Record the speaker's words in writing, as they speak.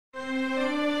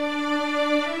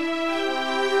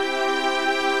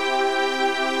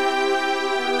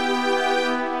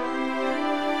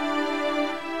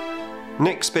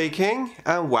Nick speaking,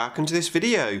 and welcome to this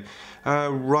video.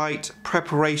 Right,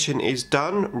 preparation is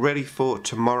done, ready for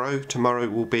tomorrow. Tomorrow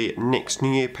will be Nick's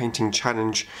New Year Painting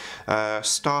Challenge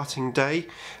starting day.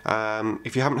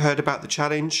 If you haven't heard about the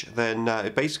challenge, then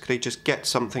basically just get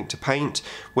something to paint,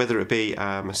 whether it be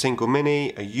a single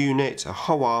mini, a unit, a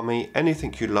whole army,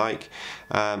 anything you like,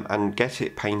 and get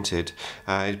it painted.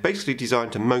 It's basically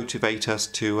designed to motivate us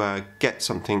to get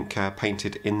something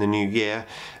painted in the new year,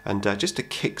 and just to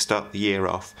kickstart the year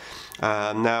off.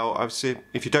 Now, obviously,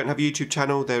 if you don't have a YouTube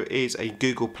channel, there is a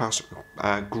Google Plus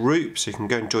group, so you can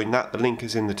go and join that. The link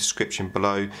is in the description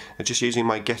below. Just using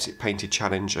my Get It Painted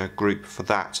Challenge group for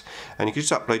that. And you can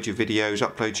just upload your videos,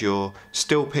 upload your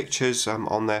still pictures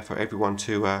on there for everyone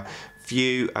to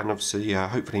view, and obviously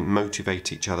hopefully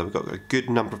motivate each other. We've got a good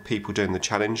number of people doing the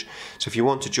challenge, so if you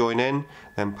want to join in,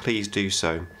 then please do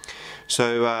so.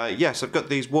 So yes, I've got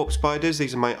these warp spiders.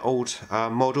 These are my old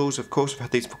models. Of course, I've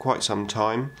had these for quite some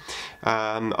time.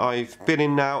 I've been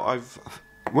in now, I've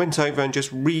went over and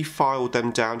just refiled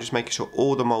them down, just making sure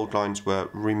all the mold lines were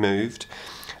removed.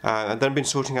 And then I've been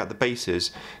sorting out the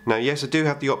bases. Now, yes, I do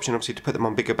have the option, obviously, to put them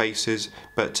on bigger bases,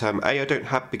 but A, I don't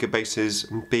have bigger bases,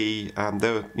 and B,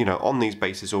 they're on these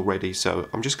bases already, so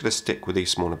I'm just going to stick with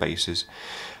these smaller bases.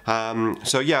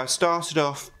 So yeah, I started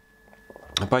off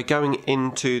by going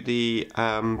into the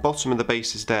bottom of the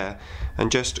bases there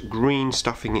and just green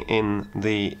stuffing in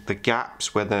the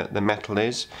gaps where the metal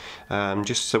is,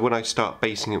 just so when I start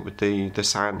basing it with the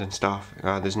sand and stuff,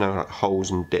 there's no holes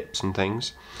and dips and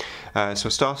things. So I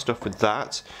started off with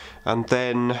that, and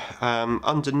then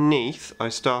underneath I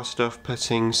started off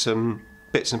putting some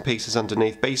bits and pieces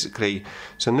underneath, basically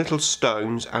some little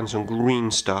stones and some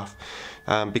green stuff,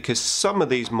 because some of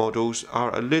these models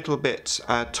are a little bit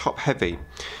top heavy,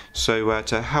 so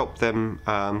to help them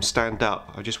stand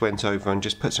up, I just went over and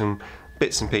just put some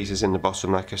bits and pieces in the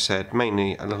bottom, like I said,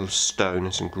 mainly a little stone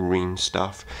and some green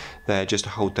stuff there just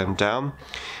to hold them down.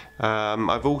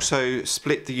 I've also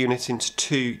split the unit into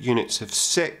 2 units of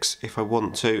 6 if I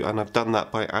want to, and I've done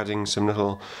that by adding some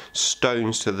little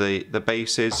stones to the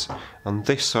bases. On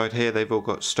this side here they've all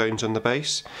got stones on the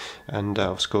base, and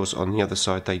of course on the other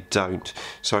side they don't.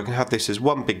 So I can have this as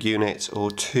 1 big unit or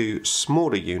 2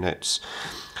 smaller units.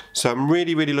 So I'm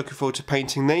really looking forward to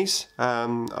painting these.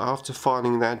 After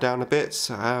filing that down a bit,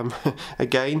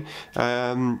 again,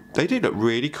 they do look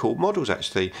really cool models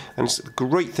actually. And it's the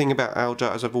great thing about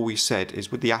Eldar, as I've always said,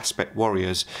 is with the aspect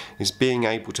warriors, is being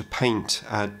able to paint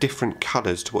different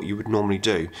colours to what you would normally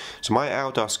do. So my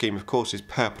Eldar scheme, of course, is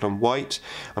purple and white.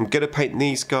 I'm going to paint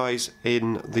these guys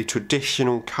in the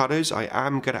traditional colours. I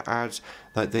am going to add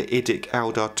like the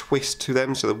IDICBeer twist to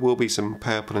them, so there will be some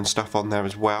purple and stuff on there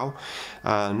as well.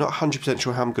 Not 100%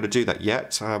 sure how I'm going to do that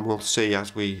yet. We'll see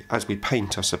as we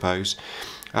paint, I suppose.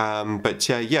 But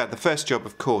yeah, the first job,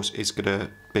 of course, is going to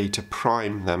be to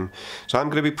prime them. So I'm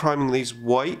going to be priming these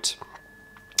white.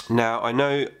 Now I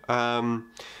know,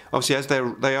 obviously, as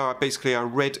they are basically a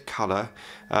red colour,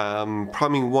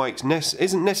 priming white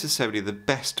isn't necessarily the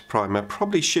best primer.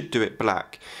 Probably should do it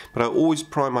black, but I always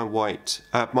prime my white,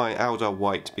 my Eldar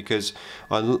white, because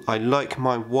I like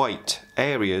my white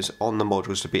areas on the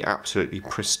models to be absolutely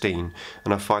pristine,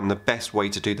 and I find the best way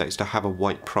to do that is to have a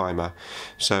white primer.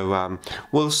 So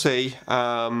we'll see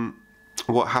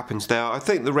what happens there. I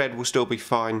think the red will still be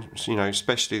fine,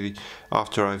 especially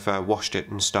after I've washed it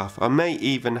and stuff. I may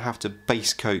even have to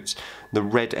base coat the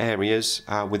red areas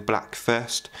with black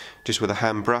first, just with a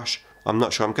hand brush. I'm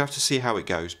not sure. I'm going to have to see how it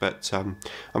goes, but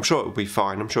I'm sure it will be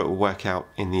fine. I'm sure it will work out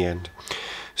in the end.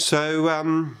 So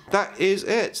that is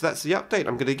it. That's the update.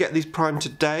 I'm going to get these primed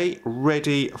today,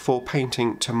 ready for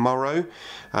painting tomorrow.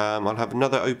 I'll have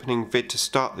another opening vid to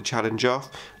start the challenge off.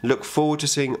 Look forward to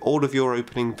seeing all of your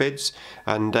opening vids,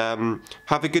 and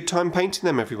have a good time painting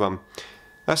them, everyone.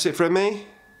 That's it from me.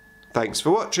 Thanks for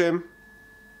watching.